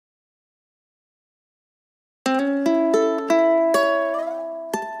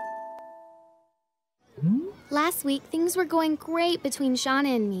Last week, things were going great between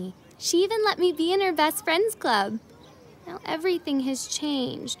Shauna and me. She even let me be in her best friends club. Now everything has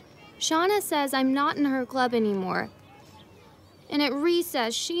changed. Shauna says I'm not in her club anymore. And at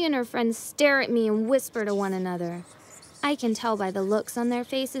recess, she and her friends stare at me and whisper to one another. I can tell by the looks on their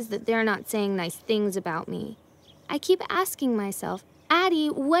faces that they're not saying nice things about me. I keep asking myself, Addy,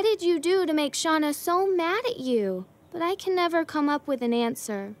 what did you do to make Shauna so mad at you? But I can never come up with an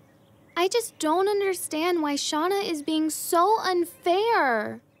answer. I just don't understand why Shauna is being so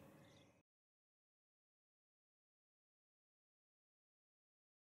unfair.